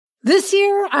This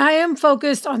year, I am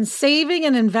focused on saving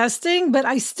and investing, but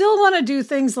I still want to do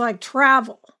things like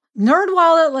travel.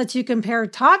 NerdWallet lets you compare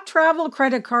top travel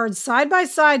credit cards side by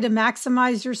side to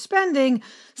maximize your spending,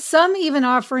 some even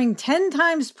offering 10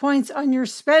 times points on your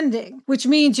spending, which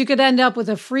means you could end up with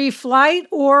a free flight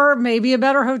or maybe a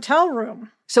better hotel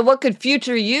room. So what could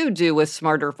future you do with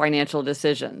smarter financial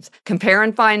decisions? Compare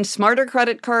and find smarter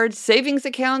credit cards, savings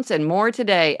accounts, and more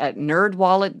today at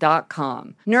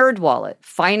nerdwallet.com. NerdWallet,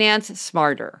 finance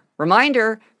smarter.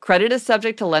 Reminder, credit is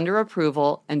subject to lender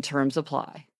approval and terms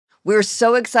apply. We're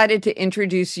so excited to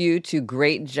introduce you to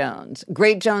Great Jones.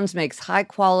 Great Jones makes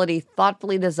high-quality,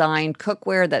 thoughtfully designed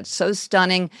cookware that's so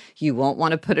stunning you won't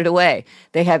want to put it away.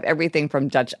 They have everything from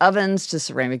Dutch ovens to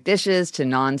ceramic dishes to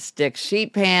non-stick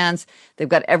sheet pans. They've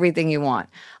got everything you want.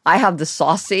 I have the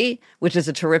Saucy, which is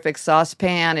a terrific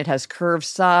saucepan. It has curved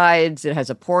sides. It has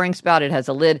a pouring spout. It has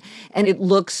a lid. And it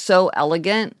looks so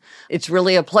elegant. It's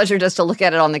really a pleasure just to look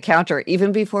at it on the counter,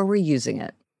 even before we're using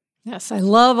it. Yes, I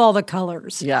love all the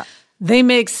colors. Yeah. They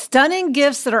make stunning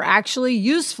gifts that are actually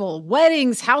useful.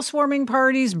 Weddings, housewarming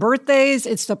parties, birthdays.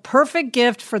 It's the perfect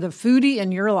gift for the foodie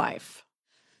in your life.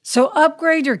 So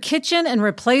upgrade your kitchen and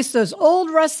replace those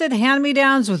old rusted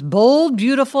hand-me-downs with bold,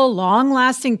 beautiful,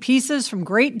 long-lasting pieces from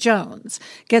Great Jones.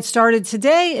 Get started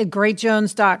today at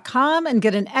greatjones.com and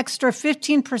get an extra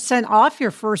 15% off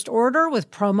your first order with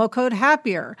promo code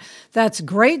HAPPIER. That's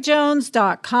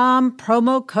greatjones.com,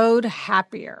 promo code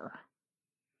HAPPIER.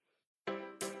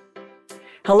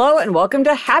 Hello and welcome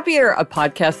to Happier, a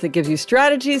podcast that gives you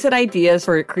strategies and ideas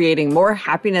for creating more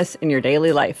happiness in your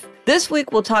daily life. This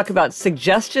week, we'll talk about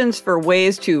suggestions for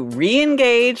ways to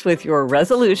re-engage with your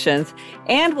resolutions,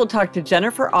 and we'll talk to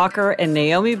Jennifer Aaker and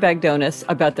Naomi Bagdonas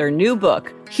about their new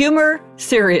book, Humor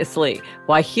Seriously,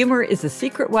 Why Humor is a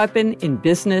Secret Weapon in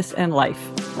Business and Life.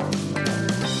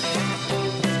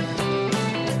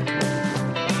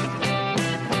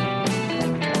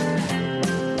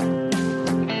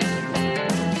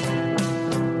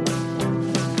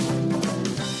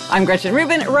 I'm Gretchen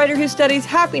Rubin, a writer who studies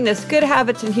happiness, good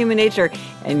habits, and human nature.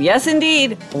 And yes,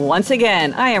 indeed, once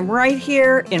again, I am right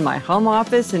here in my home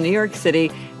office in New York City.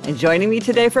 And joining me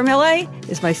today from LA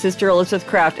is my sister, Elizabeth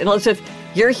Craft. And Elizabeth,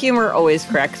 your humor always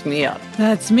cracks me up.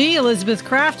 That's me, Elizabeth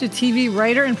Craft, a TV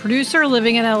writer and producer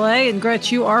living in LA. And Gretch,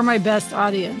 you are my best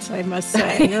audience, I must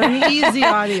say. You're an easy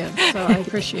audience, so I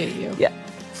appreciate you. Yeah,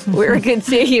 we're a good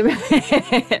team.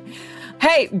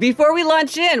 Hey, before we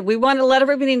launch in, we want to let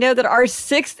everybody know that our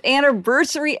 6th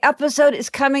anniversary episode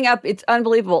is coming up. It's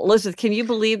unbelievable. Elizabeth, can you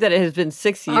believe that it has been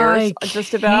 6 years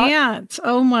just about? I can't.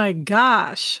 Oh my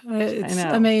gosh. It's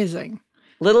amazing.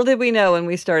 Little did we know when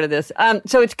we started this.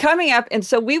 So it's coming up, and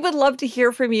so we would love to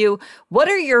hear from you. What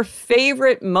are your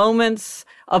favorite moments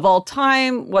of all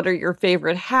time? What are your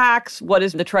favorite hacks? What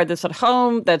is the try this at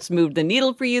home that's moved the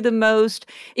needle for you the most?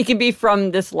 It can be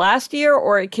from this last year,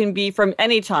 or it can be from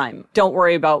any time. Don't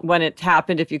worry about when it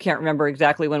happened if you can't remember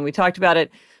exactly when we talked about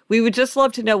it. We would just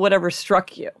love to know whatever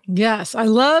struck you. Yes, I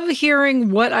love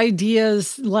hearing what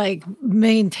ideas like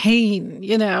maintain,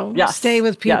 stay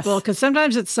with people, because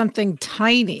sometimes it's something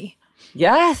tiny.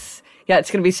 Yes. Yeah,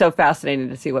 it's going to be so fascinating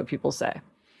to see what people say.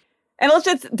 And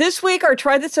this week, our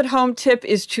Try This at Home tip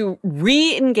is to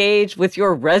re-engage with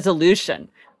your resolution.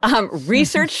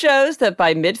 Research shows that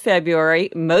by mid-February,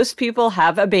 most people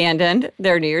have abandoned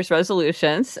their New Year's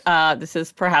resolutions. This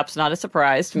is perhaps not a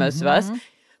surprise to most of us.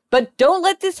 But don't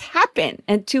let this happen.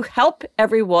 And to help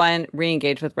everyone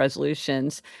re-engage with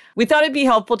resolutions, we thought it'd be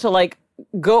helpful to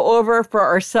go over for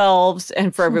ourselves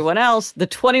and for everyone else the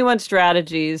 21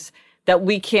 strategies that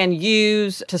we can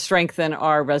use to strengthen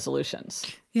our resolutions.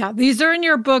 Yeah, these are in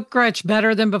your book, Gretch,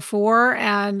 Better Than Before.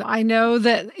 And I know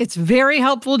that it's very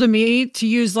helpful to me to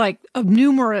use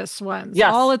numerous ones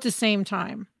all at the same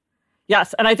time.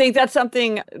 Yes, and I think that's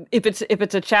something, if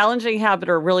it's a challenging habit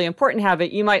or a really important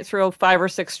habit, you might throw 5 or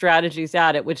 6 strategies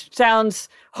at it, which sounds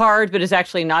hard, but is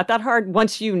actually not that hard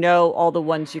once you know all the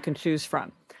ones you can choose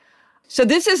from. So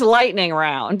this is lightning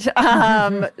round.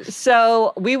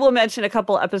 So we will mention a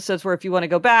couple episodes where if you want to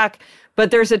go back,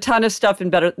 but there's a ton of stuff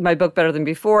in my book, Better Than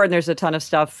Before, and there's a ton of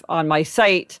stuff on my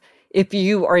site if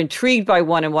you are intrigued by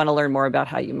one and want to learn more about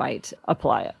how you might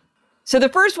apply it. So the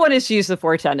first one is to use the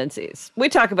 4 tendencies. We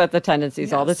talk about the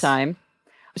tendencies all the time.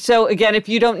 So again, if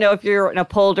you don't know if you're an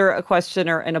upholder, a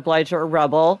questioner, an obliger, or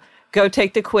rebel, go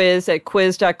take the quiz at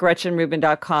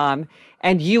quiz.gretchenrubin.com,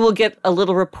 and you will get a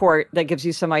little report that gives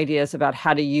you some ideas about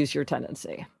how to use your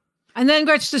tendency. And then,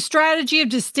 Gretch, the strategy of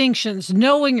distinctions,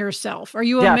 knowing yourself. Are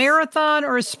you a marathon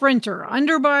or a sprinter?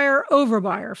 Underbuyer,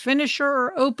 overbuyer, finisher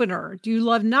or opener? Do you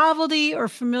love novelty or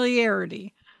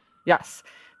familiarity? Yes.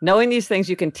 Knowing these things,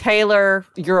 you can tailor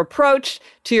your approach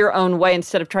to your own way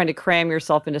instead of trying to cram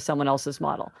yourself into someone else's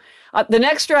model. The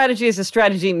next strategy is a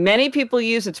strategy many people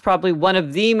use. It's probably one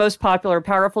of the most popular,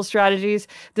 powerful strategies,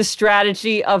 the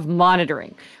strategy of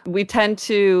monitoring. We tend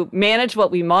to manage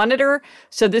what we monitor.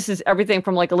 So this is everything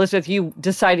from, like, Elizabeth, you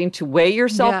deciding to weigh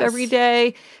yourself every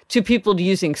day, to people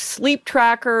using sleep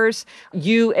trackers.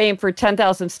 You aim for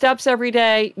 10,000 steps every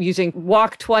day, using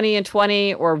walk 20 and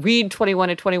 20 or read 21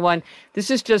 and 21. This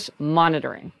is just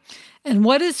monitoring. And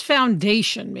what does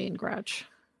foundation mean, Gretch?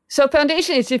 So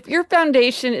foundation is, if your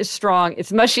foundation is strong,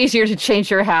 it's much easier to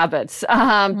change your habits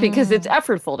because it's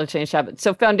effortful to change habits.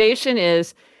 So foundation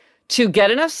is to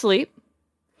get enough sleep,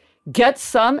 get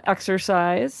some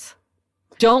exercise.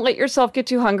 Don't let yourself get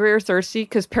too hungry or thirsty,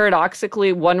 because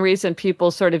paradoxically, one reason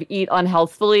people sort of eat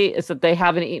unhealthfully is that they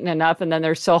haven't eaten enough, and then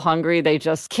they're so hungry they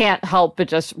just can't help but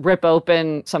just rip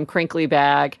open some crinkly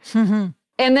bag. And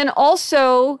then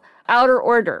also outer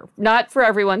order. Not for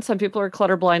everyone. Some people are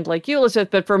clutter blind like you, Elizabeth,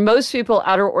 but for most people,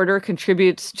 outer order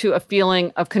contributes to a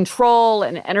feeling of control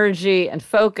and energy and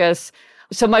focus.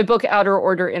 So my book, Outer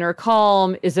Order, Inner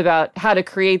Calm, is about how to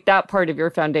create that part of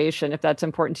your foundation, if that's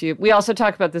important to you. We also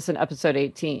talk about this in episode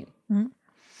 18.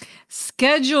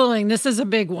 Scheduling. This is a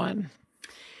big one.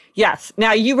 Yes.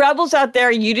 Now, you rebels out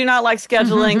there, you do not like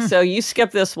scheduling, so you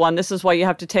skip this one. This is why you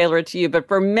have to tailor it to you. But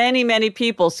for many, many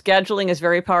people, scheduling is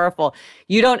very powerful.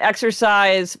 You don't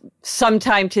exercise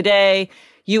sometime today.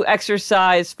 You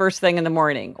exercise first thing in the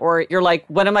morning. Or you're like,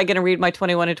 when am I going to read my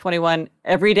 21 and 21?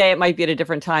 Every day it might be at a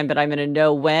different time, but I'm going to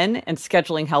know when. And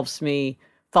scheduling helps me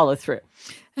follow through.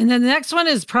 And then the next one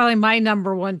is probably my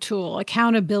number one tool,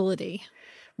 accountability.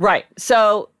 Right.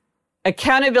 So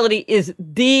accountability is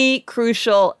the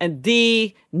crucial and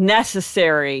the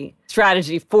necessary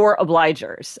strategy for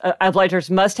obligers. Obligers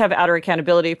must have outer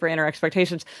accountability for inner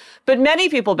expectations, but many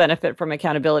people benefit from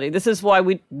accountability. This is why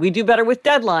we do better with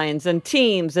deadlines and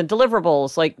teams and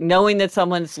deliverables. Like, knowing that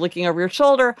someone's looking over your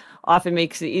shoulder often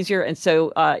makes it easier. And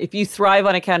so if you thrive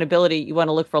on accountability, you want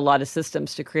to look for a lot of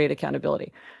systems to create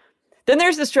accountability. Then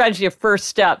there's the strategy of first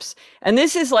steps. And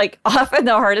this is, like, often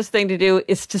the hardest thing to do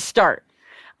is to start.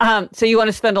 So you want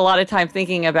to spend a lot of time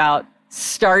thinking about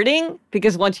starting,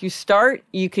 because once you start,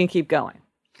 you can keep going.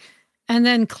 And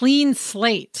then clean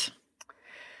slate.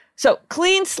 So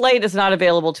clean slate is not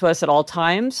available to us at all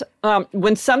times.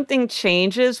 When something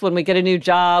changes, when we get a new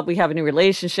job, we have a new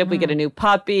relationship, we get a new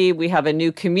puppy, we have a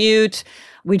new commute,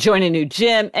 we join a new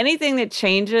gym, anything that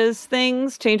changes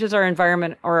things, changes our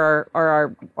environment or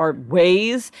our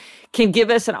ways, can give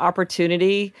us an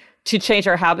opportunity to change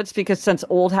our habits, because since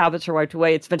old habits are wiped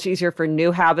away, it's much easier for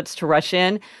new habits to rush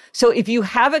in. So if you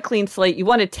have a clean slate, you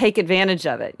want to take advantage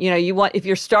of it. You know, if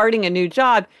you're starting a new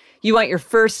job, you want your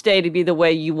first day to be the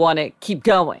way you want to keep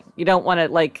going. You don't want to,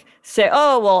 like, say,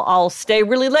 oh, well, I'll stay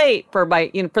really late for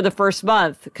for the first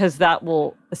month, because that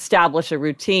will establish a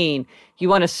routine. You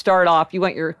want to start off, you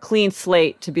want your clean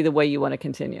slate to be the way you want to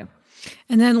continue.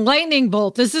 And then lightning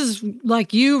bolt. This is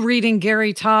like you reading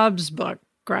Gary Taub's book,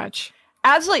 Gretch.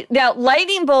 Absolutely. Now,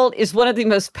 lightning bolt is one of the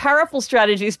most powerful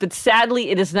strategies, but sadly,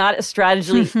 it is not a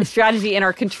strategy in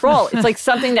our control. It's like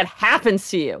something that happens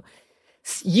to you.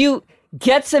 You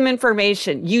get some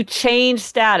information, you change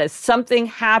status, something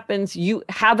happens, you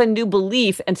have a new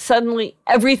belief, and suddenly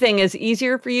everything is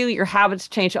easier for you. Your habits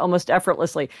change almost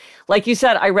effortlessly. Like you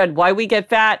said, I read Why We Get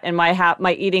Fat, and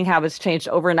my eating habits changed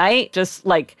overnight, just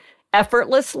like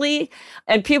effortlessly.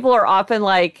 And people are often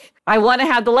like, I want to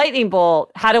have the lightning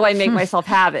bolt. How do I make myself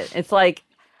have it? It's like,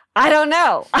 I don't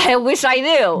know. I wish I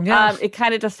knew. Yeah. It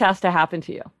kind of just has to happen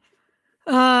to you.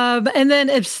 And then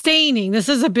abstaining. This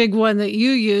is a big one that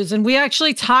you use. And we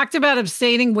actually talked about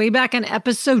abstaining way back in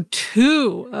episode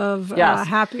 2 of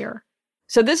Happier.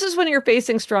 So this is when you're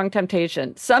facing strong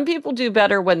temptation. Some people do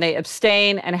better when they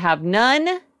abstain and have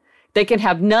none. They can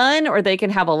have none, or they can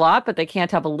have a lot, but they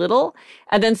can't have a little.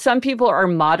 And then some people are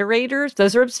moderators.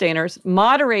 Those are abstainers.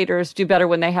 Moderators do better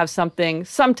when they have something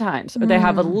sometimes, or they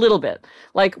have a little bit,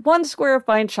 like 1 square of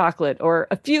fine chocolate or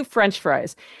a few French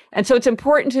fries. And so it's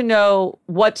important to know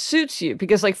what suits you,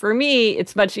 because, like, for me,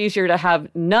 it's much easier to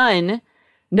have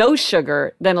no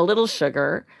sugar, than a little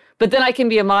sugar. But then I can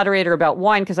be a moderator about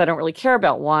wine, because I don't really care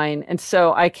about wine. And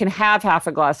so I can have half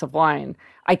a glass of wine.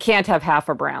 I can't have half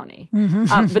a brownie.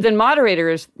 But then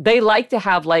moderators, they like to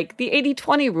have, like, the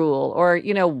 80-20 rule, or,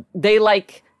 they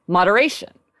like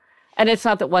moderation. And it's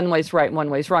not that one way's right and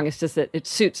one way's wrong. It's just that it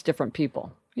suits different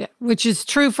people. Yeah, which is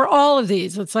true for all of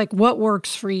these. It's like, what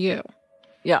works for you?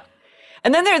 Yeah.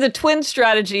 And then there are the twin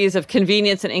strategies of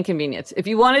convenience and inconvenience. If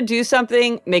you want to do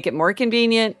something, make it more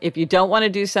convenient. If you don't want to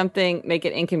do something, make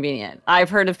it inconvenient. I've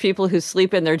heard of people who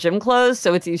sleep in their gym clothes,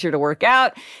 so it's easier to work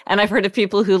out. And I've heard of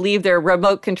people who leave their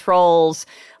remote controls,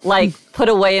 like put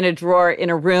away in a drawer in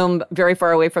a room very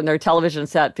far away from their television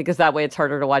set, because that way it's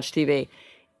harder to watch TV.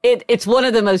 It's one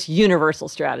of the most universal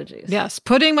strategies. Yes.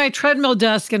 Putting my treadmill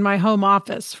desk in my home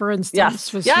office, for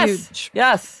instance, was huge.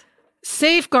 Yes.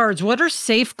 Safeguards. What are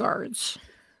safeguards?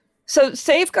 So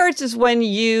safeguards is when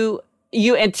you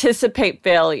anticipate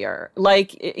failure.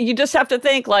 Like, you just have to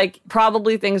think, like,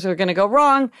 probably things are going to go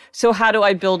wrong. So how do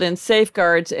I build in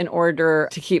safeguards in order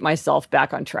to keep myself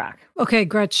back on track? Okay,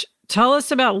 Gretch, tell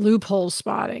us about loophole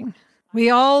spotting. We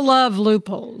all love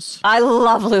loopholes. I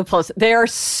love loopholes. They are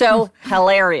so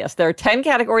hilarious. There are 10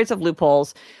 categories of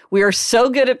loopholes. We are so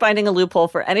good at finding a loophole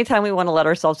for any time we want to let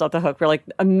ourselves off the hook. We're like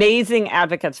amazing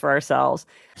advocates for ourselves.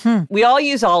 We all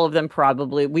use all of them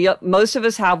probably. Most of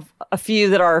us have a few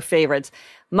that are our favorites.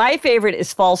 My favorite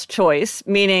is false choice,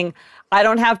 meaning I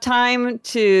don't have time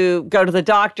to go to the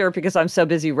doctor because I'm so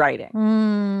busy writing.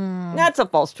 That's a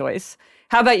false choice.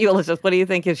 How about you, Elizabeth? What do you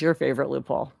think is your favorite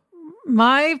loophole?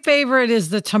 My favorite is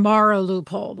the tomorrow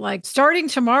loophole. Like, starting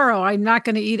tomorrow, I'm not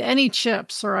going to eat any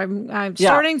chips, or I'm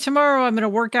starting tomorrow, I'm going to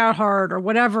work out hard, or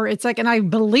whatever. It's like, and I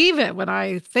believe it when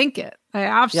I think it. I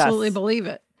absolutely believe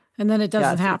it. And then it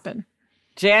doesn't happen.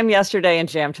 Jam yesterday and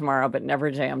jam tomorrow, but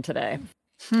never jam today.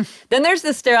 Then there's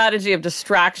the strategy of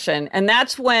distraction. And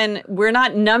that's when we're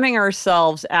not numbing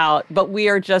ourselves out, but we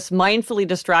are just mindfully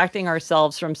distracting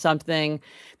ourselves from something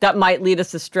that might lead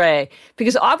us astray.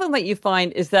 Because often what you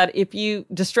find is that if you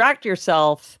distract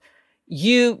yourself,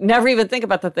 you never even think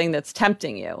about the thing that's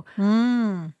tempting you.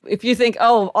 If you think,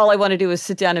 oh, all I want to do is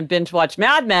sit down and binge watch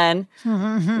Mad Men,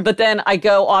 but then I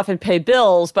go off and pay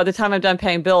bills, by the time I'm done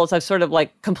paying bills, I've sort of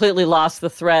like completely lost the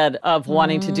thread of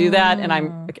wanting to do that, and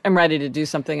I'm ready to do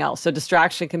something else. So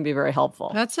distraction can be very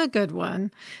helpful. That's a good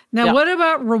one. Now, what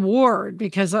about reward?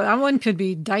 Because that one could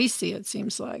be dicey, it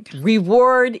seems like.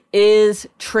 Reward is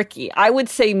tricky. I would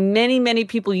say many, many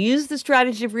people use the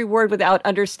strategy of reward without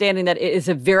understanding that it is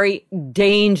a very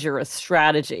dangerous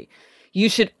strategy. You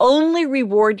should only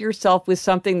reward yourself with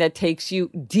something that takes you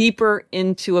deeper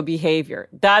into a behavior.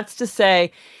 That's to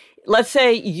say, let's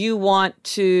say you want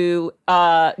to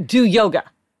do yoga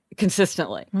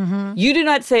consistently. You do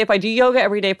not say, if I do yoga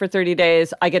every day for 30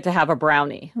 days, I get to have a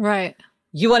brownie. Right.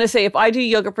 You want to say, if I do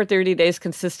yoga for 30 days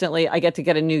consistently, I get to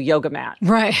get a new yoga mat.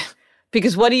 Right.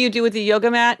 Because what do you do with the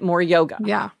yoga mat? More yoga.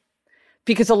 Yeah.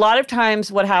 Because a lot of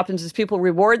times what happens is people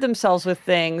reward themselves with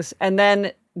things, and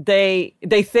then they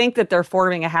think that they're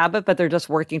forming a habit, but they're just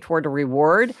working toward a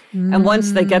reward. And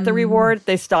once they get the reward,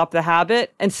 they stop the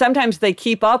habit. And sometimes they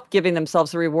keep up giving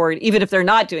themselves the reward, even if they're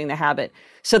not doing the habit.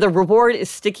 So the reward is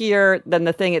stickier than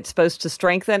the thing it's supposed to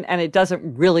strengthen, and it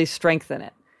doesn't really strengthen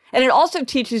it. And it also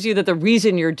teaches you that the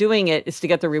reason you're doing it is to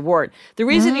get the reward. The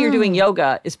reason you're doing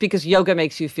yoga is because yoga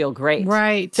makes you feel great.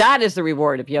 Right. That is the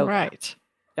reward of yoga. Right.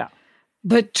 Yeah.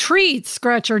 But treats,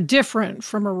 Gretch, are different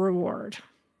from a reward.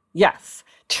 Yes.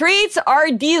 Treats are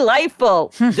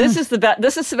delightful. This is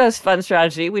the most fun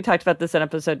strategy. We talked about this in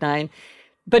episode 9.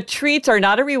 But treats are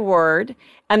not a reward,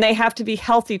 and they have to be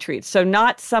healthy treats. So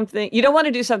not something, you don't want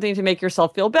to do something to make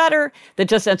yourself feel better that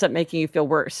just ends up making you feel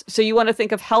worse. So you want to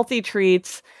think of healthy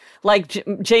treats. Like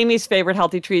Jamie's favorite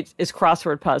healthy treat is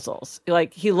crossword puzzles.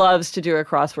 Like, he loves to do a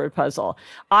crossword puzzle.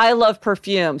 I love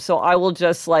perfume, so I will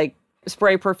just like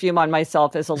spray perfume on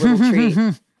myself as a little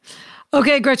treat.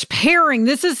 Okay, Gretch, pairing.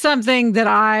 This is something that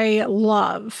I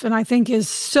love and I think is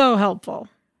so helpful.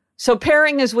 So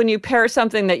pairing is when you pair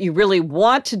something that you really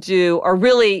want to do or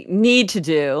really need to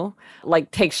do,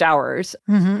 like take showers,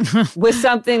 with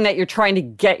something that you're trying to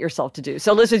get yourself to do.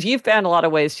 So Elizabeth, you've found a lot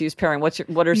of ways to use pairing. What's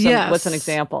an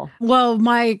example? Well,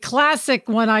 my classic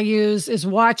one I use is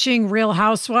watching Real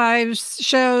Housewives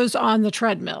shows on the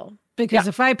treadmill. Because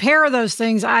if I pair those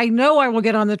things, I know I will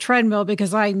get on the treadmill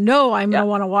because I know I'm going to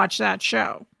want to watch that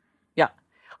show. Yeah.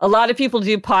 A lot of people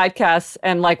do podcasts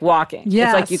and like walking. Yes.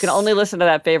 It's like you can only listen to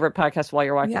that favorite podcast while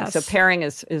you're walking. Yes. So pairing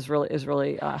is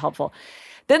really helpful.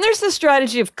 Then there's the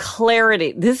strategy of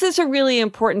clarity. This is a really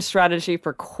important strategy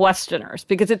for questioners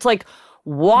because it's like,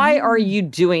 why are you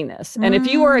doing this? And if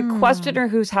you are a questioner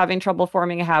who's having trouble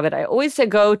forming a habit, I always say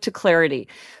go to clarity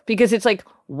because it's like,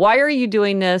 why are you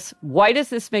doing this? Why does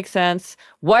this make sense?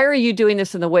 Why are you doing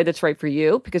this in the way that's right for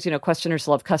you? Because, questioners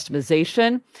love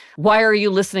customization. Why are you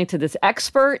listening to this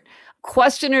expert?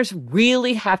 Questioners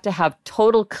really have to have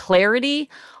total clarity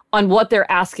on what they're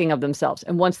asking of themselves.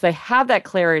 And once they have that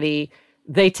clarity,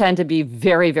 they tend to be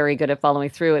very, very good at following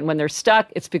through. And when they're stuck,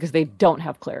 it's because they don't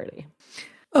have clarity.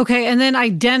 Okay, and then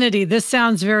identity. This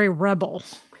sounds very rebel.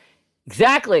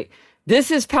 Exactly.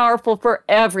 This is powerful for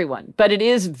everyone, but it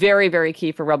is very, very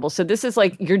key for rebels. So this is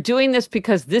like, you're doing this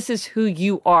because this is who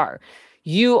you are.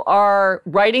 You are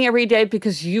writing every day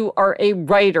because you are a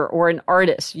writer or an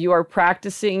artist. You are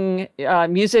practicing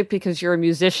music because you're a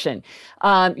musician.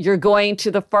 You're going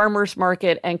to the farmer's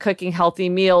market and cooking healthy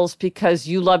meals because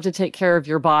you love to take care of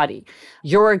your body.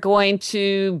 You're going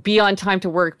to be on time to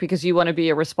work because you want to be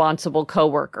a responsible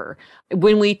coworker.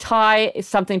 When we tie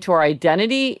something to our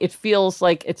identity, it feels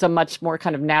like it's a much more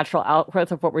kind of natural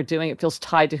outgrowth of what we're doing. It feels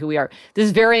tied to who we are. This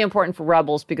is very important for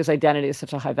rebels because identity is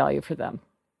such a high value for them.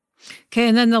 Okay,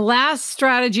 and then the last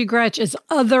strategy, Gretch, is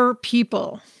other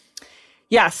people.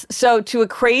 Yes. So to a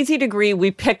crazy degree, we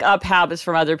pick up habits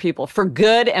from other people for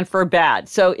good and for bad.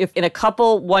 So if in a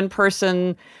couple, one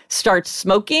person starts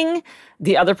smoking,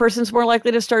 the other person's more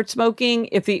likely to start smoking.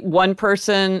 If the one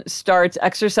person starts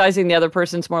exercising, the other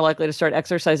person's more likely to start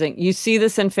exercising. You see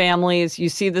this in families, you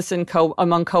see this in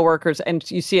among coworkers,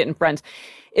 and you see it in friends.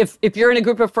 If you're in a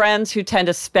group of friends who tend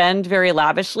to spend very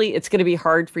lavishly, it's going to be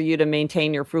hard for you to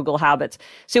maintain your frugal habits.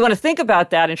 So you want to think about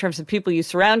that in terms of people you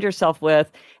surround yourself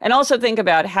with, and also think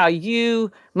about how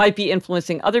you might be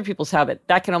influencing other people's habit.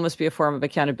 That can almost be a form of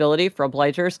accountability for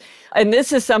obligers. And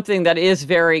this is something that is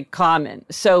very common.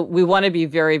 So we want to be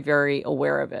very, very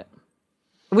aware of it.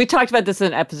 We talked about this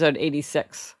in episode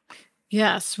 86.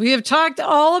 Yes, we have talked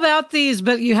all about these,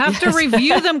 but you have to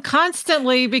review them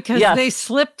constantly because they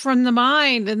slip from the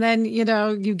mind and then,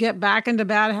 you get back into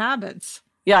bad habits.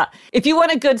 Yeah. If you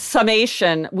want a good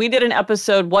summation, we did an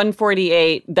episode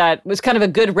 148 that was kind of a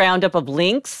good roundup of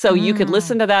links. So you could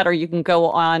listen to that, or you can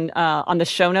go on the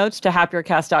show notes to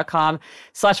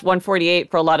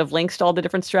happiercast.com/148 for a lot of links to all the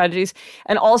different strategies.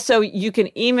 And also you can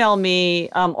email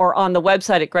me or on the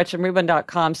website at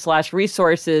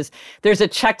gretchenrubin.com/resources. There's a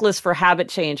checklist for habit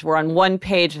change where on one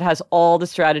page it has all the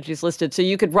strategies listed. So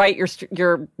you could write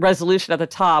your resolution at the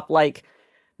top, like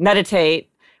meditate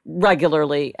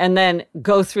regularly, and then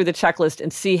go through the checklist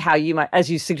and see how you might, as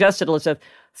you suggested, Elizabeth,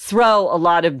 throw a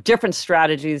lot of different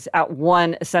strategies at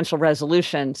one essential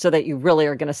resolution so that you really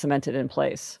are going to cement it in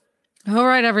place. All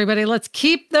right, everybody, let's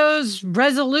keep those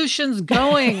resolutions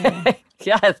going.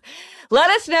 Yes.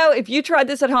 Let us know if you tried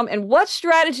this at home and what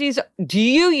strategies do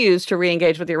you use to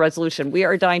re-engage with your resolution? We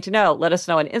are dying to know. Let us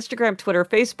know on Instagram, Twitter,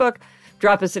 Facebook.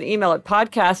 Drop us an email at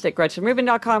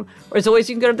podcast@gretchenrubin.com. Or as always,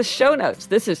 you can go to the show notes.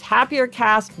 This is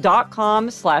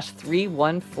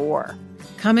happiercast.com/314.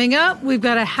 Coming up, we've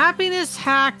got a happiness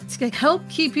hack to help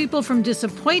keep people from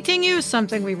disappointing you,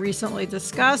 something we recently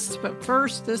discussed. But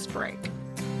first, this break.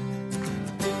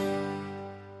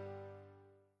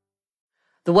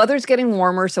 The weather's getting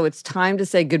warmer, so it's time to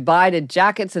say goodbye to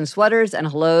jackets and sweaters and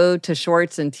hello to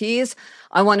shorts and tees.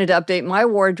 I wanted to update my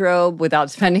wardrobe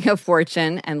without spending a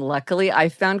fortune, and luckily I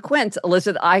found Quince.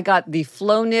 Elizabeth, I got the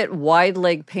Flow Knit wide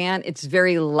leg pant. It's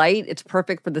very light. It's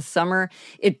perfect for the summer.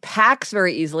 It packs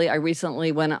very easily. I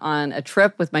recently went on a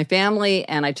trip with my family,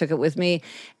 and I took it with me,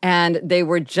 and they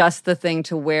were just the thing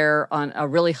to wear on a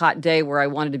really hot day where I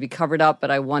wanted to be covered up,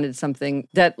 but I wanted something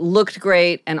that looked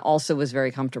great and also was very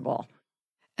comfortable.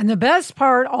 And the best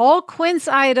part, all Quince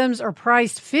items are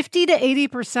priced 50 to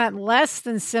 80% less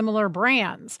than similar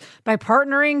brands. By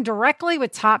partnering directly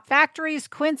with top factories,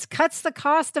 Quince cuts the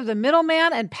cost of the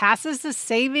middleman and passes the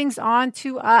savings on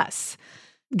to us.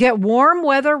 Get warm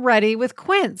weather ready with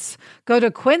Quince. Go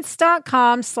to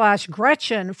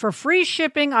quince.com/Gretchen for free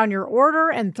shipping on your order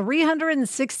and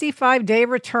 365-day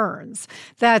returns.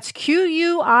 That's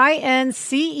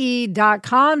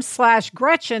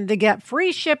QUINCE.com/Gretchen to get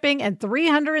free shipping and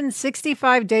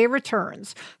 365-day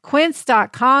returns.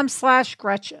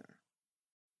 Quince.com/Gretchen.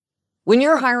 When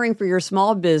you're hiring for your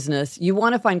small business, you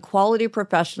want to find quality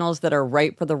professionals that are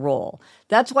right for the role.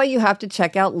 That's why you have to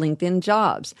check out LinkedIn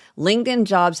Jobs. LinkedIn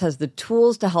Jobs has the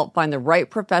tools to help find the right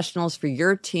professionals for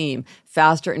your team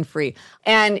faster and free.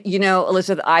 And,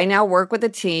 Elizabeth, I now work with a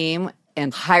team,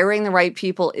 and hiring the right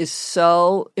people is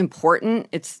so important.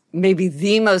 It's maybe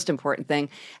the most important thing.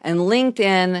 And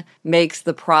LinkedIn makes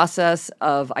the process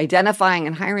of identifying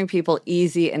and hiring people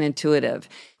easy and intuitive.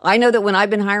 I know that when I've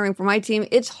been hiring for my team,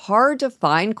 it's hard to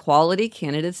find quality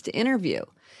candidates to interview.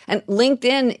 And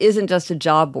LinkedIn isn't just a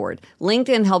job board.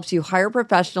 LinkedIn helps you hire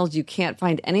professionals you can't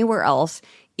find anywhere else,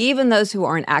 even those who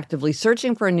aren't actively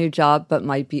searching for a new job but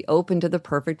might be open to the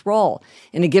perfect role.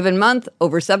 In a given month,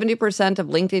 over 70% of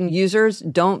LinkedIn users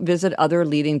don't visit other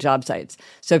leading job sites.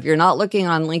 So if you're not looking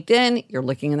on LinkedIn, you're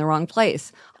looking in the wrong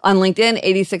place. On LinkedIn,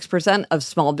 86% of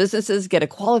small businesses get a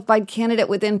qualified candidate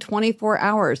within 24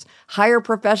 hours. Hire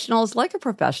professionals like a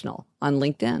professional on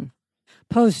LinkedIn.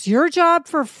 Post your job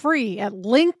for free at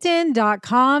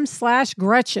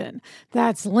linkedin.com/Gretchen.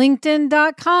 That's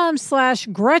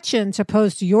linkedin.com/Gretchen to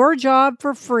post your job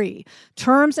for free.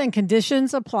 Terms and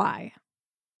conditions apply.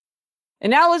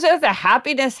 And now, Elizabeth, a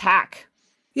happiness hack.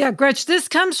 Yeah, Gretch, this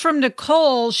comes from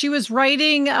Nicole. She was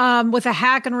writing with a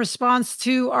hack in response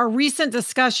to our recent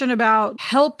discussion about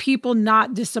help people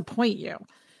not disappoint you.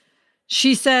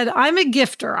 She said, I'm a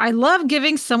gifter. I love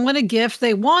giving someone a gift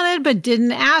they wanted but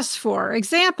didn't ask for.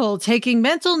 Example, taking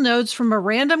mental notes from a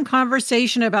random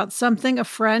conversation about something a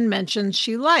friend mentioned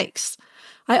she likes.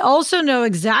 I also know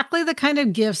exactly the kind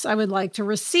of gifts I would like to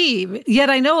receive. Yet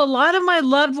I know a lot of my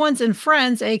loved ones and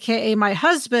friends, aka my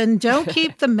husband, don't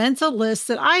keep the mental list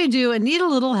that I do and need a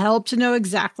little help to know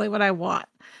exactly what I want.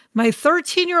 My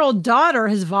 13-year-old daughter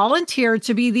has volunteered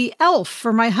to be the elf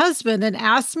for my husband and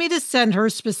asked me to send her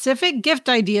specific gift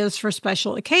ideas for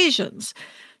special occasions.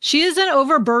 She isn't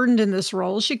overburdened in this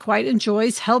role. She quite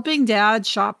enjoys helping dad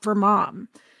shop for mom.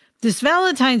 This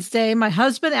Valentine's Day, my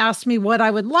husband asked me what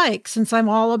I would like. Since I'm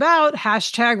all about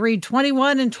 #read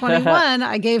 21 and 21,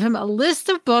 I gave him a list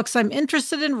of books I'm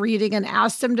interested in reading and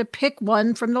asked him to pick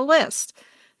one from the list.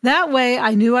 That way,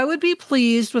 I knew I would be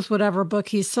pleased with whatever book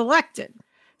he selected.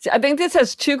 I think this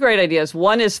has two great ideas.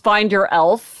 One is find your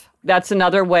elf. That's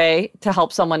another way to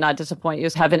help someone not disappoint you,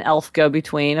 is have an elf go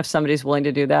between if somebody's willing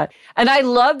to do that. And I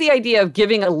love the idea of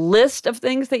giving a list of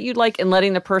things that you'd like and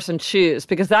letting the person choose,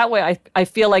 because that way I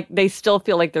feel like they still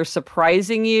feel like they're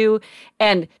surprising you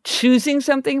and choosing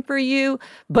something for you,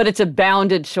 but it's a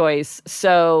bounded choice.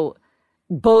 So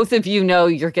both of you know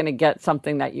you're going to get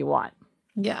something that you want.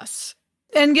 Yes.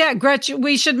 And yeah, Gretchen,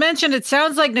 we should mention, it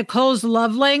sounds like Nicole's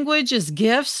love language is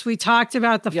gifts. We talked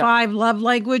about the 5 love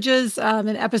languages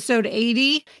in episode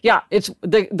 80. Yeah, it's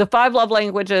the 5 love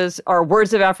languages are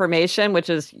words of affirmation, which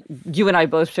is, you and I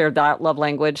both shared that love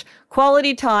language,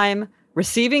 quality time,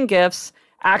 receiving gifts,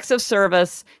 acts of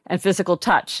service, and physical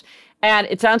touch. And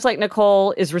it sounds like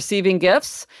Nicole is receiving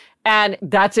gifts. And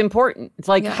that's important. It's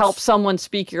like help someone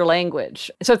speak your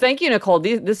language. So thank you, Nicole.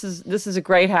 This is a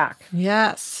great hack.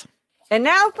 Yes. And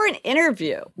now for an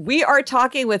interview. We are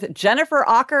talking with Jennifer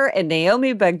Aaker and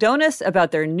Naomi Bagdonas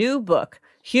about their new book,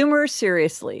 Humor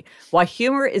Seriously: Why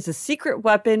Humor is a Secret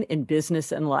Weapon in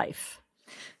Business and Life.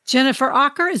 Jennifer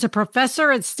Aaker is a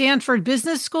professor at Stanford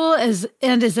Business School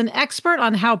and is an expert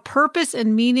on how purpose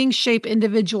and meaning shape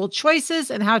individual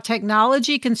choices and how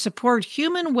technology can support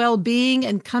human well-being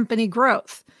and company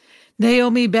growth.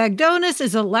 Naomi Bagdonas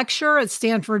is a lecturer at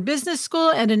Stanford Business School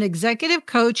and an executive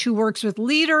coach who works with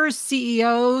leaders,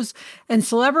 CEOs, and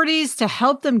celebrities to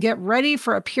help them get ready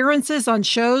for appearances on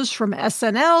shows from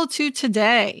SNL to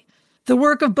Today. The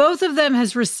work of both of them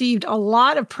has received a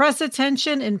lot of press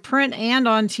attention in print and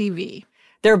on TV.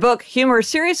 Their book, Humor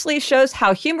Seriously, shows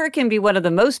how humor can be one of the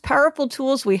most powerful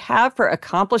tools we have for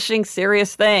accomplishing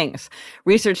serious things.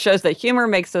 Research shows that humor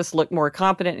makes us look more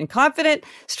competent and confident,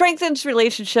 strengthens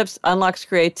relationships, unlocks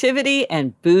creativity,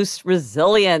 and boosts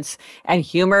resilience. And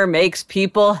humor makes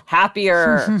people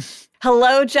happier.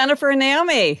 Hello, Jennifer and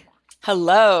Naomi.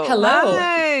 Hello. Hello.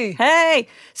 Hey. Hey.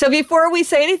 So before we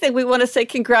say anything, we want to say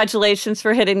congratulations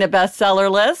for hitting the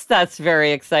bestseller list. That's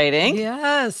very exciting.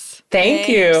 Yes. Thank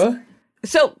you.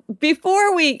 So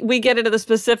before we get into the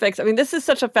specifics, I mean, this is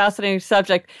such a fascinating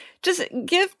subject. Just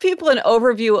give people an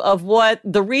overview of what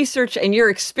the research and your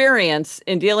experience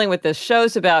in dealing with this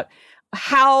shows about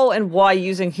how and why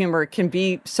using humor can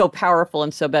be so powerful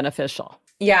and so beneficial.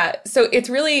 Yeah, so it's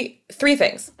really 3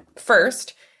 things.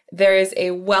 First, there is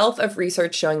a wealth of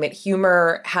research showing that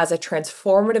humor has a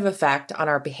transformative effect on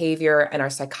our behavior and our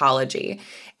psychology.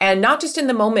 And not just in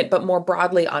the moment, but more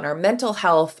broadly on our mental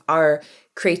health, our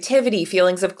creativity,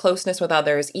 feelings of closeness with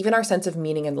others, even our sense of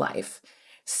meaning in life.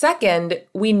 Second,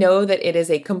 we know that it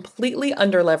is a completely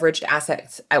underleveraged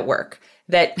asset at work,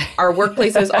 that our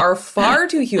workplaces are far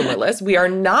too humorless. We are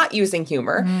not using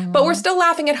humor, but we're still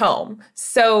laughing at home.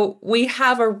 So we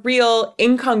have a real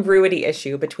incongruity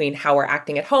issue between how we're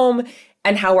acting at home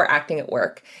and how we're acting at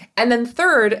work. And then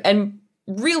third, and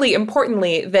really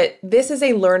importantly, that this is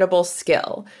a learnable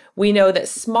skill. We know that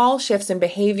small shifts in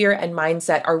behavior and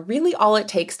mindset are really all it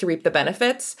takes to reap the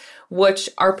benefits, which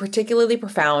are particularly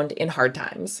profound in hard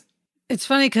times. It's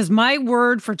funny because my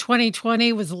word for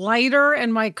 2020 was lighter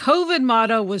and my COVID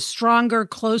motto was stronger,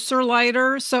 closer,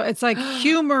 lighter. So it's like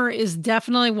humor is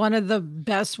definitely one of the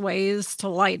best ways to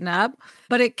lighten up,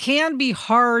 but it can be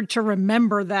hard to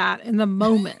remember that in the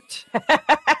moment.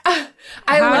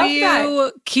 How do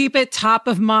you keep it top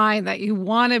of mind that you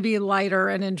want to be lighter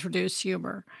and introduce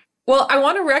humor? Well, I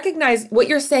want to recognize what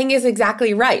you're saying is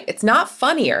exactly right. It's not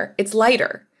funnier, it's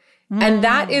lighter. And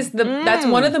that's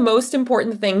one of the most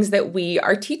important things that we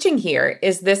are teaching here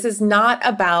is this is not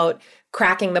about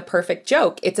cracking the perfect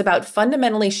joke. It's about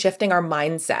fundamentally shifting our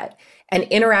mindset and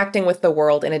interacting with the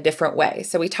world in a different way.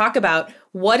 So we talk about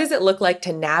what does it look like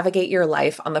to navigate your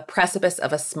life on the precipice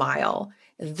of a smile?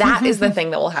 That is the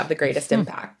thing that will have the greatest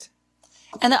impact.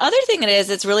 And the other thing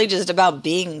it's really just about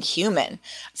being human.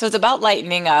 So it's about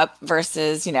lightening up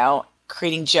versus,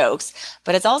 creating jokes,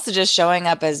 but it's also just showing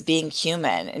up as being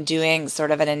human and doing sort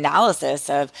of an analysis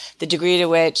of the degree to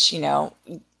which,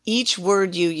 each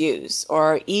word you use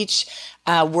or each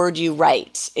word you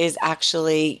write is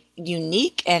actually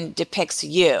unique and depicts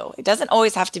you. It doesn't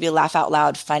always have to be laugh out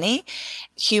loud funny.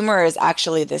 Humor is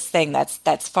actually this thing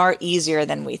that's far easier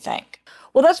than we think.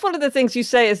 Well, that's one of the things you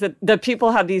say is that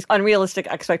people have these unrealistic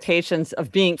expectations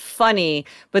of being funny,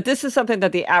 but this is something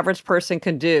that the average person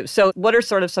can do. So what are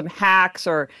sort of some hacks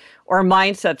or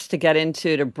mindsets to get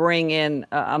into to bring in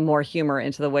a more humor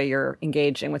into the way you're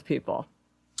engaging with people?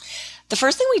 The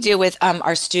first thing we do with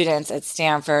our students at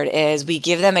Stanford is we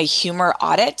give them a humor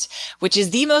audit, which is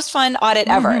the most fun audit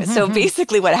ever. So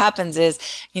basically what happens is,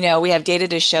 we have data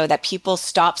to show that people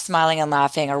stop smiling and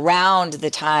laughing around the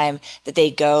time that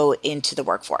they go into the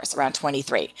workforce, around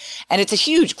 23. And it's a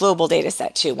huge global data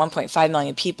set too, 1.5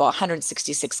 million people,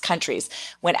 166 countries.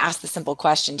 When asked the simple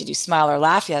question, did you smile or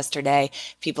laugh yesterday?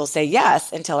 People say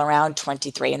yes until around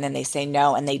 23, and then they say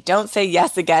no, and they don't say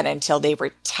yes again until they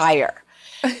retire.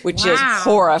 Which is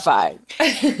horrifying.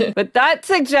 But that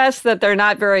suggests that they're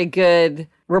not very good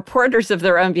reporters of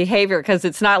their own behavior because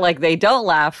it's not like they don't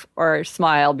laugh or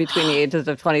smile between the ages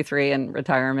of 23 and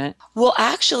retirement. Well,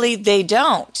 actually, they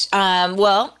don't.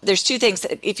 Well, there's two things.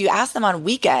 If you ask them on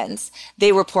weekends,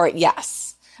 they report yes.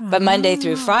 But Monday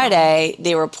through Friday,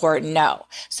 they report no.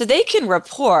 So they can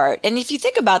report. And if you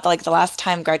think about the last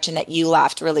time, Gretchen, that you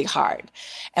laughed really hard,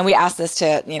 and we ask this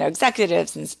to,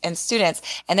 executives and students,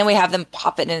 and then we have them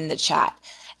pop it in the chat.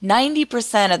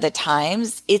 90% of the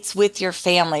times it's with your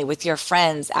family, with your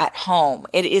friends at home.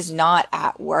 It is not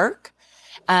at work.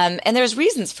 And there's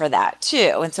reasons for that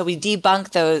too. And so we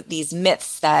debunk these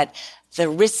myths that the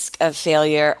risk of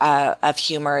failure of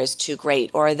humor is too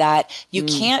great, or that you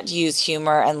can't use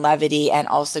humor and levity and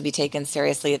also be taken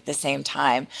seriously at the same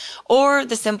time, or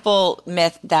the simple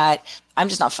myth that I'm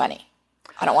just not funny.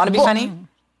 I don't want to be funny.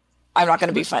 I'm not going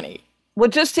to be funny. Well,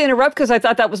 just to interrupt, because I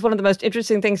thought that was one of the most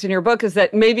interesting things in your book, is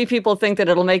that maybe people think that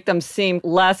it'll make them seem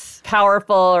less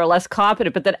powerful or less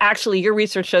competent, but that actually your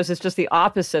research shows it's just the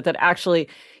opposite, that actually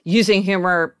using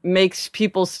humor makes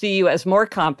people see you as more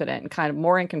competent and kind of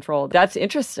more in control. That's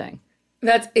interesting.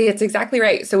 It's exactly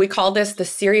right. So we call this the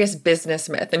serious business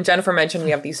myth. And Jennifer mentioned we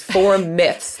have these 4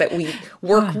 myths that we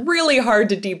work really hard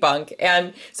to debunk.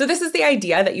 And so this is the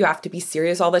idea that you have to be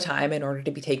serious all the time in order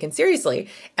to be taken seriously.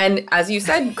 And as you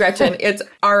said, Gretchen, it's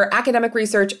our academic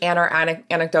research and our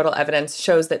anecdotal evidence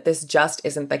shows that this just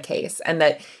isn't the case. And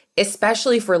that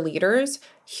especially for leaders,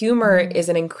 humor is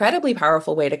an incredibly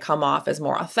powerful way to come off as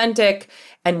more authentic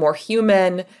and more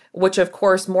human, which of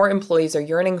course more employees are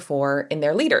yearning for in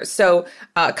their leaders. So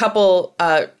a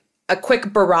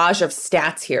quick barrage of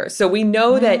stats here. So we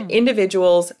know that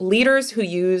individuals, leaders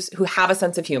who have a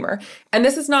sense of humor, and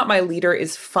this is not my leader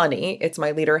is funny, it's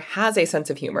my leader has a sense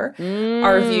of humor,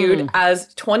 are viewed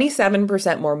as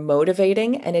 27% more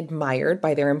motivating and admired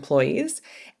by their employees.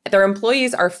 Their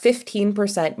employees are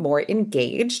 15% more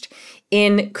engaged.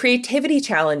 In creativity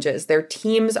challenges, their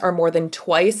teams are more than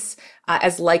twice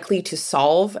as likely to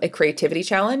solve a creativity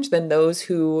challenge than those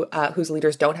whose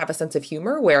leaders don't have a sense of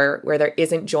humor, where there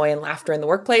isn't joy and laughter in the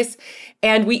workplace.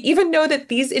 And we even know that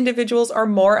these individuals are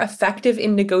more effective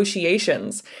in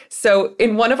negotiations. So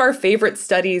in one of our favorite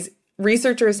studies,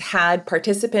 researchers had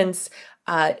participants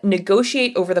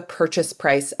negotiate over the purchase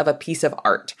price of a piece of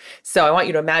art. So I want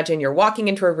you to imagine you're walking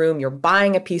into a room, you're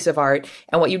buying a piece of art,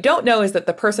 and what you don't know is that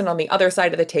the person on the other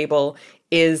side of the table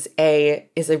is a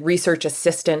research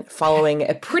assistant following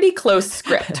a pretty close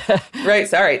script, right?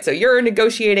 So, all right, so you're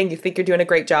negotiating, you think you're doing a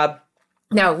great job.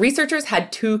 Now, researchers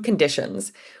had 2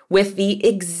 conditions with the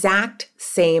exact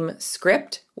same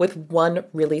script with one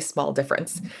really small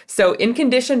difference. So in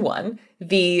condition 1,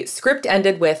 the script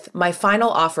ended with, my final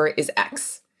offer is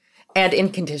X. And in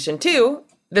condition 2,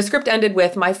 the script ended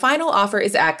with, my final offer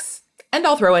is X, and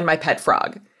I'll throw in my pet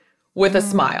frog with a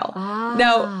smile.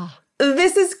 Now,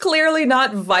 this is clearly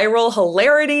not viral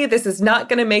hilarity. This is not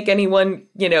going to make anyone,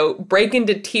 break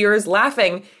into tears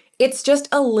laughing. It's just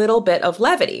a little bit of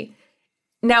levity.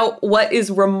 Now, what is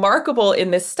remarkable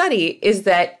in this study is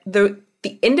that the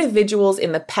individuals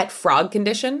in the pet frog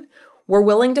condition were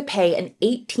willing to pay an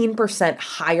 18%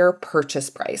 higher purchase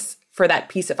price for that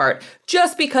piece of art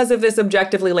just because of this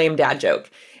objectively lame dad joke.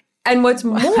 And what's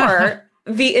more,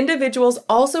 the individuals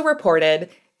also reported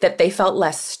that they felt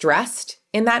less stressed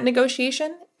in that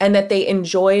negotiation and that they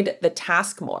enjoyed the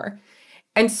task more.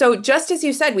 And so just as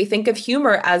you said, we think of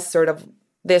humor as sort of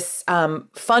this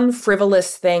fun,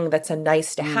 frivolous thing that's a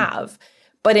nice to have.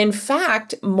 But in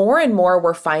fact, more and more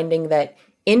we're finding that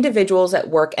individuals at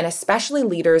work, and especially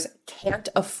leaders, can't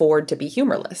afford to be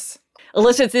humorless.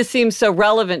 Alyssa, this seems so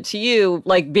relevant to you,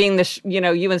 like being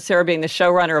you and Sarah being the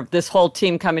showrunner of this whole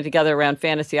team coming together around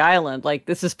Fantasy Island. Like,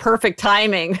 this is perfect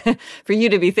timing for you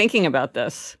to be thinking about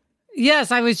this.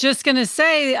 Yes, I was just going to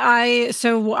say,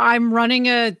 I'm running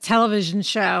a television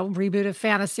show, reboot of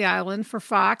Fantasy Island for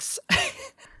Fox.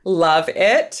 Love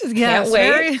it. Yes, Can't wait.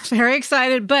 Very, very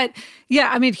excited. But yeah,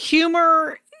 I mean,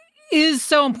 humor is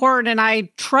so important. And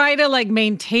I try to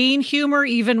maintain humor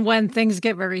even when things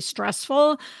get very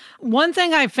stressful. One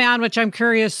thing I found, which I'm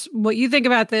curious what you think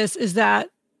about this, is that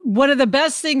one of the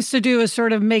best things to do is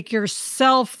sort of make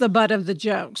yourself the butt of the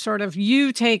joke. Sort of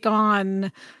you take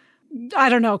on, I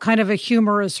don't know, kind of a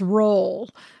humorous role.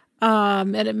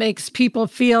 And it makes people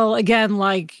feel, again,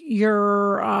 like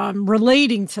you're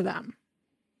relating to them.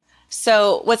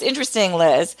 So what's interesting,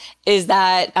 Liz, is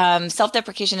that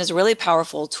self-deprecation is a really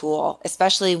powerful tool,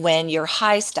 especially when you're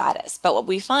high status. But what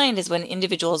we find is when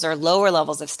individuals are lower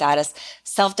levels of status,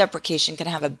 self-deprecation can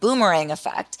have a boomerang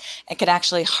effect and can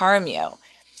actually harm you.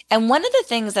 And one of the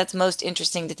things that's most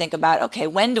interesting to think about, okay,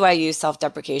 when do I use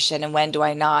self-deprecation and when do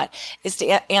I not, is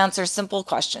to answer simple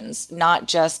questions, not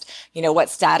just, what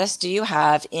status do you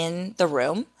have in the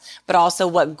room, but also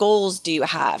what goals do you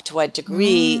have? To what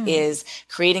degree is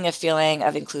creating a feeling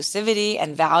of inclusivity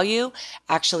and value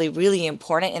actually really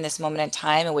important in this moment in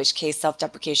time, in which case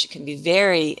self-deprecation can be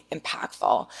very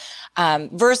impactful,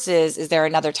 versus is there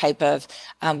another type of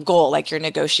goal, like you're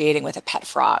negotiating with a pet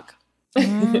frog?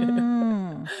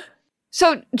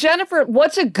 So, Jennifer,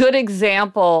 what's a good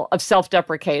example of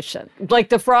self-deprecation? Like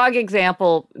the frog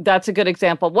example, that's a good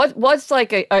example. What's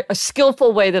like a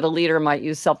skillful way that a leader might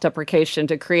use self-deprecation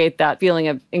to create that feeling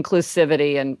of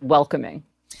inclusivity and welcoming?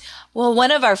 Well,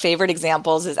 one of our favorite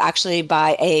examples is actually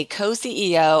by a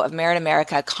co-CEO of Merit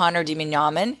America, Connor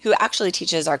DiMignamin, who actually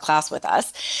teaches our class with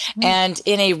us. And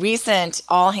in a recent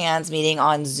all-hands meeting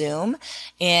on Zoom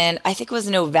I think it was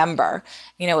November,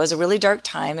 it was a really dark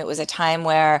time. It was a time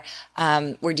where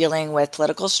we're dealing with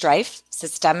political strife,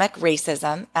 systemic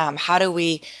racism. How do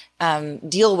we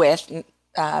deal with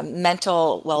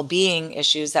mental well-being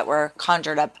issues that were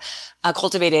conjured up,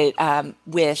 cultivated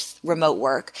with remote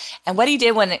work. And what he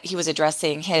did when he was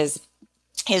addressing his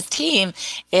team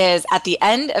is at the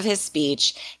end of his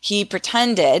speech, he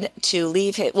pretended to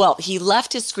he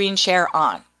left his screen share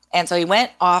on. And so he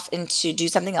went off to do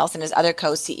something else, and his other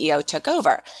co-CEO took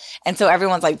over. And so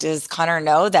everyone's like, does Connor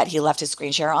know that he left his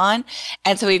screen share on?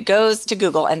 And so he goes to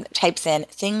Google and types in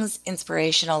things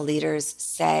inspirational leaders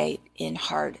say in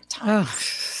hard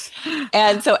times.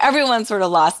 And so everyone sort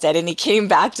of lost it. And he came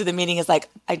back to the meeting. Is like,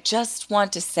 I just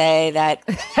want to say that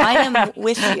I am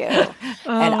with you,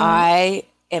 and I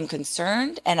am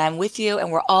concerned, and I'm with you, and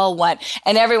we're all one.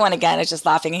 And everyone, again, is just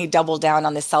laughing. And he doubled down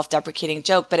on this self-deprecating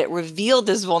joke, but it revealed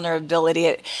this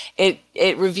vulnerability.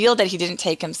 It revealed that he didn't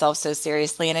take himself so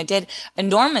seriously, and it did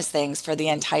enormous things for the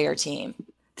entire team.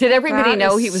 Did everybody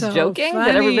know he was joking? Funny.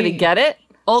 Did everybody get it?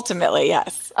 Ultimately,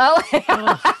 yes. Oh.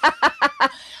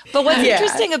 But what's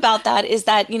interesting about that is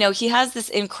that, he has this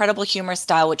incredible humor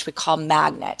style, which we call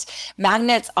magnet.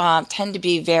 Magnets tend to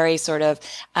be very sort of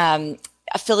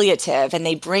affiliative, and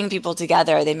they bring people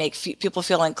together. They make people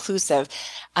feel inclusive.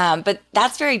 But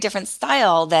that's very different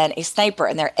style than a sniper,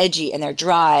 and they're edgy and they're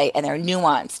dry and they're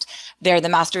nuanced. They're the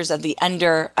masters of the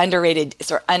underrated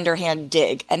sort of underhand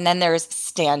dig. And then there's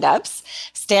stand-ups.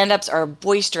 Stand-ups are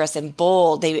boisterous and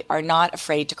bold. They are not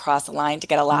afraid to cross a line to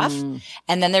get a laugh.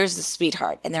 And then there's the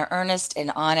sweetheart, and they're earnest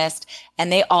and honest.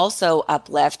 And they also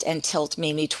uplift and tilt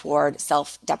maybe toward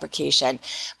self-deprecation.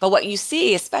 But what you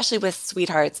see, especially with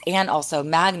sweethearts and also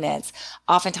magnets,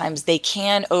 oftentimes they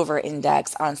can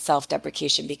over-index on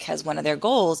self-deprecation because one of their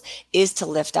goals is to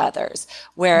lift others.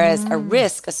 Whereas a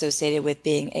risk associated with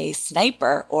being a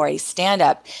sniper or a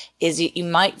stand-up is you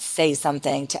might say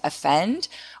something to offend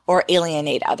or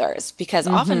alienate others, because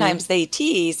oftentimes they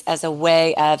tease as a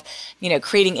way of,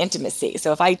 creating intimacy.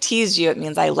 So if I tease you, it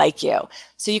means I like you.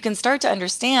 So you can start to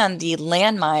understand the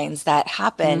landmines that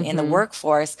happen in the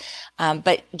workforce,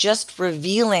 but just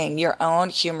revealing your own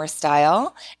humor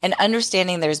style and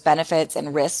understanding there's benefits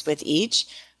and risks with each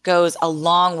goes a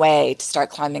long way to start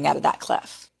climbing out of that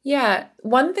cliff. Yeah.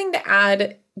 One thing to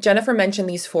add, Jennifer mentioned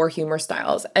these 4 humor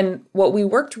styles. And what we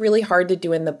worked really hard to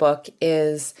do in the book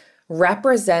is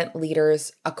represent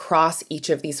leaders across each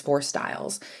of these 4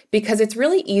 styles, because it's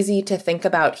really easy to think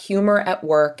about humor at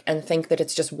work and think that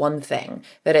it's just one thing,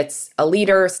 that it's a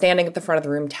leader standing at the front of the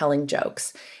room telling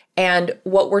jokes. And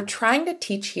what we're trying to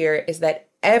teach here is that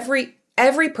every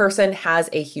person has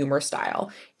a humor style.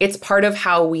 It's part of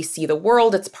how we see the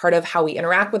world. It's part of how we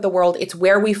interact with the world. It's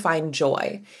where we find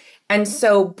joy. And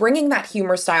so bringing that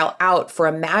humor style out for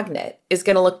a magnet is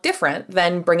going to look different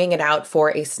than bringing it out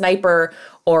for a sniper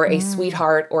or a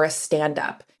sweetheart or a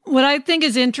stand-up. What I think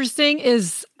is interesting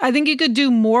is I think you could do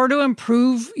more to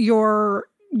improve your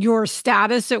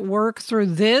status at work through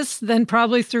this than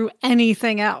probably through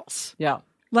anything else. Yeah.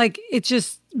 Like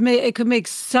it could make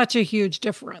such a huge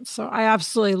difference. So I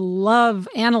absolutely love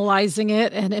analyzing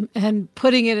it and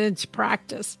putting it into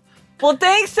practice. Well,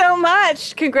 thanks so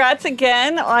much. Congrats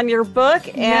again on your book.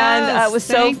 And Yes, it was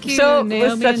thank you, it was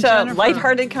Naomi such and a Jennifer.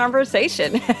 lighthearted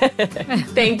conversation.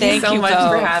 Thank you so much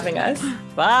for having us.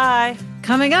 Bye.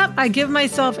 Coming up, I give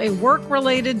myself a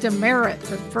work-related demerit,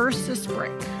 but first this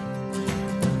break.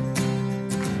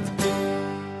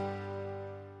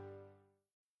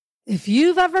 If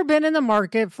you've ever been in the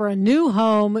market for a new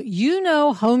home, you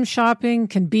know home shopping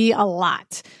can be a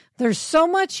lot. There's so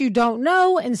much you don't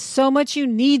know and so much you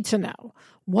need to know.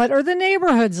 What are the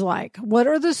neighborhoods like? What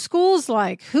are the schools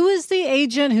like? Who is the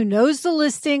agent who knows the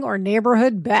listing or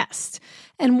neighborhood best?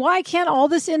 And why can't all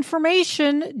this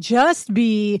information just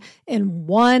be in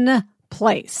one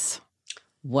place?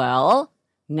 Well,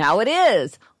 now it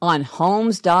is on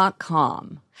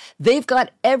Homes.com. They've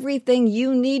got everything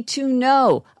you need to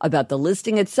know about the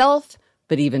listing itself,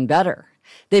 but even better.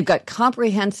 They've got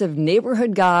comprehensive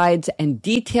neighborhood guides and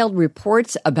detailed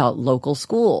reports about local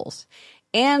schools.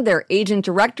 And their agent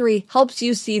directory helps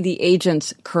you see the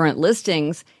agent's current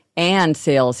listings and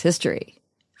sales history.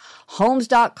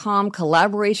 Homes.com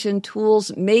collaboration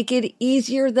tools make it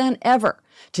easier than ever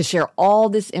to share all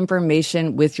this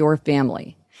information with your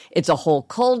family. It's a whole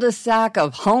cul-de-sac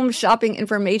of home shopping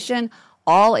information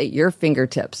all at your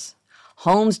fingertips.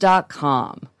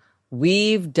 Homes.com.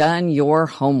 We've done your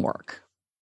homework.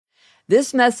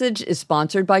 This message is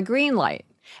sponsored by Greenlight.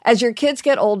 As your kids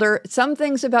get older, some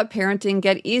things about parenting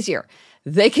get easier.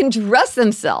 They can dress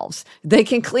themselves. They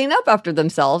can clean up after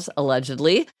themselves,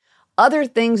 allegedly. Other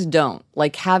things don't,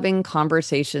 like having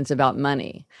conversations about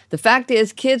money. The fact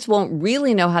is, kids won't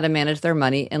really know how to manage their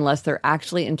money unless they're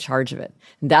actually in charge of it.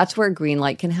 That's where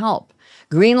Greenlight can help.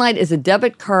 Greenlight is a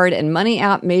debit card and money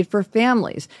app made for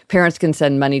families. Parents can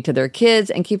send money to their kids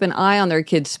and keep an eye on their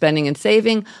kids' spending and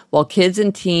saving, while kids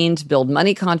and teens build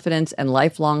money confidence and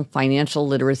lifelong financial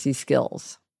literacy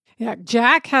skills. Yeah,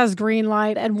 Jack has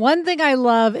Greenlight, and one thing I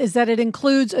love is that it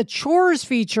includes a chores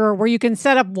feature where you can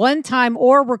set up one-time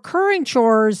or recurring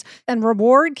chores and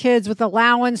reward kids with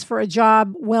allowance for a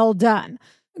job well done.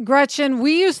 Gretchen,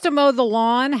 we used to mow the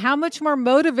lawn. How much more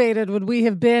motivated would we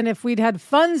have been if we'd had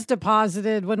funds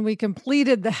deposited when we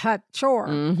completed that chore?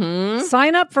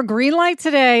 Sign up for Greenlight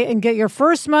today and get your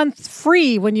first month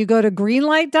free when you go to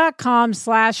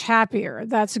greenlight.com/happier.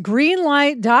 That's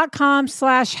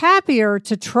greenlight.com/happier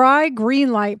to try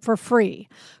Greenlight for free.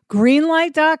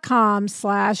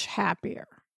 Greenlight.com/happier.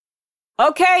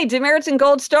 Okay, demerits and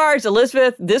gold stars.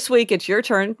 Elizabeth, this week it's your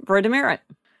turn for a demerit.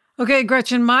 Okay,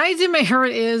 Gretchen, my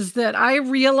demerit is that I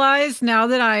realize now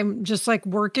that I'm just like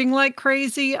working like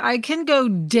crazy, I can go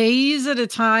days at a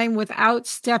time without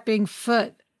stepping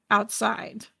foot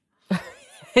outside.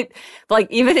 Like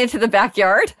even into the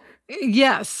backyard?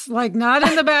 Yes, like not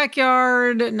in the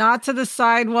backyard, not to the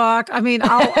sidewalk. I mean,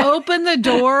 I'll open the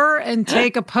door and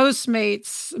take a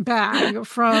Postmates bag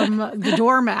from the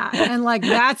doormat and like,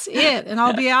 that's it. And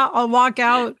I'll walk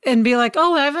out and be like,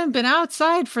 oh, I haven't been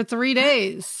outside for 3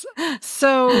 days.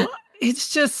 So it's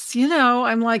just,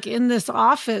 I'm like in this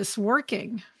office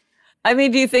working. I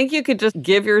mean, do you think you could just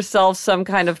give yourself some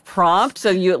kind of prompt so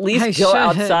you at least go should.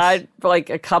 outside for like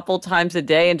a couple times a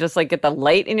day and just like get the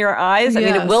light in your eyes? I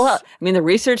mean, it will help. I mean, the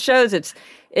research shows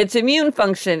it's immune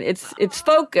function, it's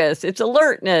focus, it's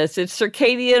alertness, it's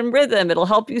circadian rhythm. It'll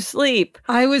help you sleep.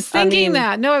 I was thinking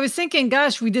that. No, I was thinking,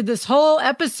 gosh, we did this whole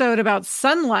episode about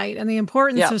sunlight and the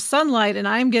importance of sunlight, and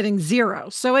I'm getting 0.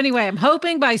 So anyway, I'm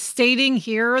hoping by stating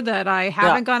here that I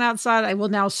haven't gone outside, I will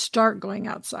now start going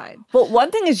outside. Well,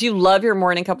 one thing is you love your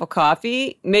morning cup of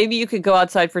coffee. Maybe you could go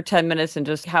outside for 10 minutes and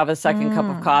just have a second cup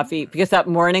of coffee, because that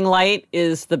morning light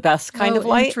is the best kind of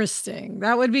light. Interesting.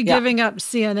 That would be giving up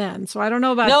CNN. So I don't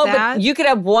know about that. But you could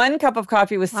have one cup of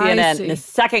coffee with CNN and a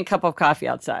second cup of coffee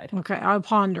outside. Okay, I'll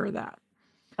ponder that.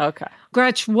 Okay.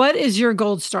 Gretch, what is your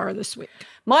gold star this week?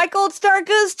 My gold star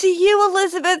goes to you,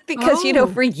 Elizabeth, because,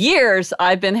 for years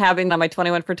I've been having on my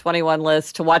 21 for 21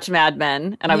 list to watch Mad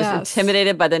Men, and I was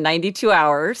intimidated by the 92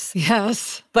 hours.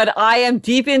 Yes. But I am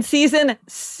deep in season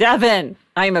 7.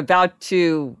 I am about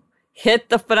to hit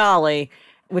the finale,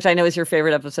 which I know is your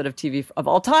favorite episode of TV of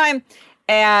all time.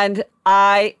 And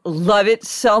I love it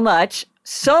so much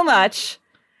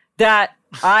that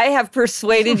I have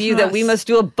persuaded you that we must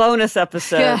do a bonus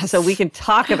episode so we can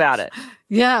talk about it.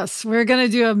 Yes, we're going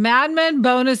to do a Mad Men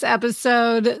bonus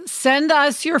episode. Send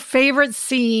us your favorite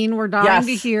scene. We're dying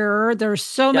to hear. There's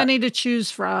so many to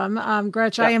choose from.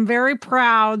 Gretch, I am very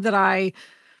proud that I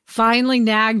finally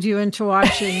nagged you into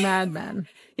watching Mad Men.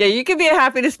 Yeah, you can be a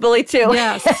happiness bully too.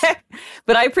 Yes.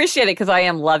 But I appreciate it because I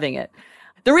am loving it.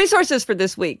 The resources for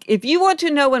this week. If you want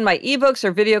to know when my ebooks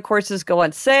or video courses go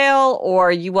on sale,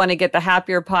 or you want to get the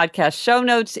Happier Podcast show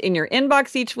notes in your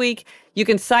inbox each week, you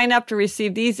can sign up to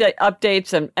receive these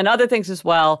updates and other things as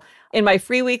well in my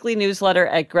free weekly newsletter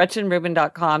at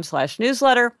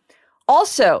GretchenRubin.com/newsletter.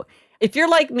 Also, if you're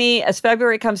like me, as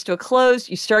February comes to a close,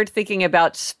 you start thinking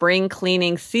about spring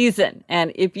cleaning season.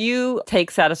 And if you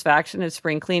take satisfaction in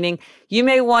spring cleaning, you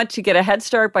may want to get a head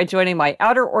start by joining my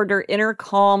Outer Order Inner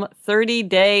Calm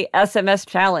 30-day SMS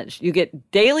challenge. You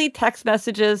get daily text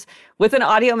messages with an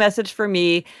audio message from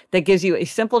me that gives you a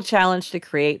simple challenge to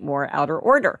create more outer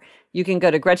order. You can go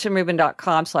to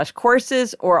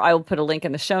GretchenRubin.com/courses, or I will put a link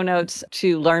in the show notes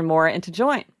to learn more and to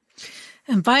join.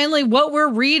 And finally, what we're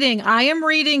reading. I am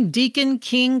reading Deacon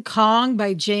King Kong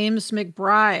by James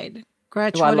McBride.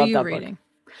 Gretch, what are you reading?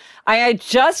 I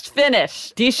just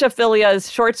finished Disha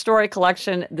Philia's short story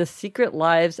collection, The Secret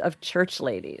Lives of Church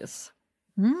Ladies.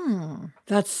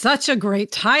 That's such a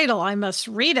great title. I must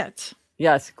read it.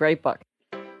 Yes, great book.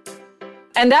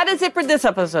 And that is it for this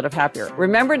episode of Happier.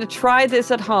 Remember to try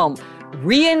this at home.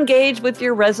 Re-engage with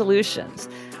your resolutions.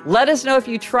 Let us know if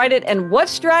you tried it and what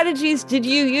strategies did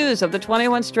you use of the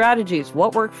 21 strategies?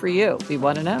 What worked for you? We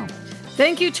want to know.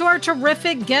 Thank you to our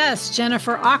terrific guests,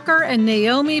 Jennifer Acker and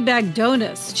Naomi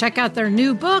Bagdonis. Check out their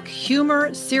new book,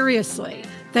 Humor Seriously.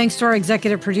 Thanks to our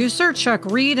executive producer, Chuck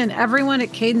Reed, and everyone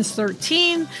at Cadence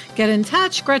 13. Get in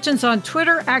touch. Gretchen's on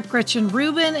Twitter at Gretchen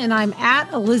Rubin, and I'm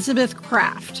at Elizabeth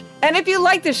Kraft. And if you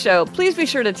like the show, please be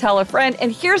sure to tell a friend.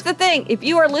 And here's the thing. If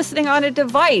you are listening on a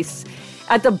device,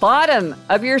 at the bottom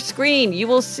of your screen, you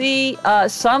will see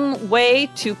some way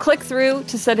to click through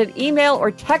to send an email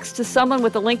or text to someone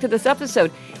with a link to this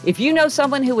episode. If you know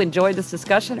someone who enjoyed this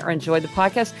discussion or enjoyed the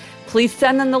podcast, please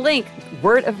send them the link.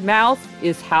 Word of mouth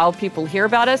is how people hear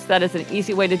about us. That is an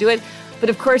easy way to do it. But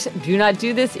of course, do not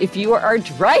do this if you are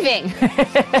driving.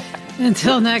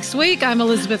 Until next week, I'm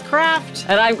Elizabeth Kraft.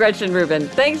 And I'm Gretchen Rubin.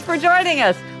 Thanks for joining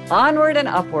us. Onward and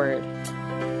upward.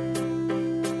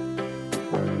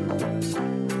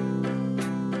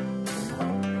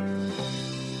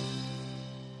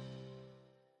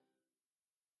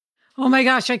 Oh my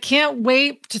gosh, I can't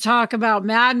wait to talk about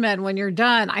Mad Men when you're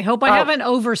done. I hope I haven't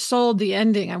oversold the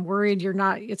ending. I'm worried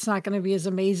it's not going to be as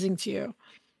amazing to you.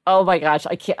 Oh my gosh,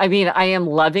 I am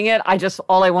loving it.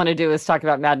 All I want to do is talk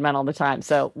about Mad Men all the time.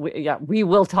 So we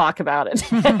will talk about it.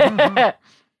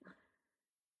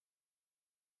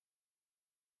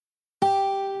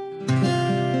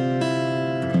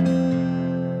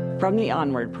 From the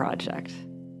Onward Project.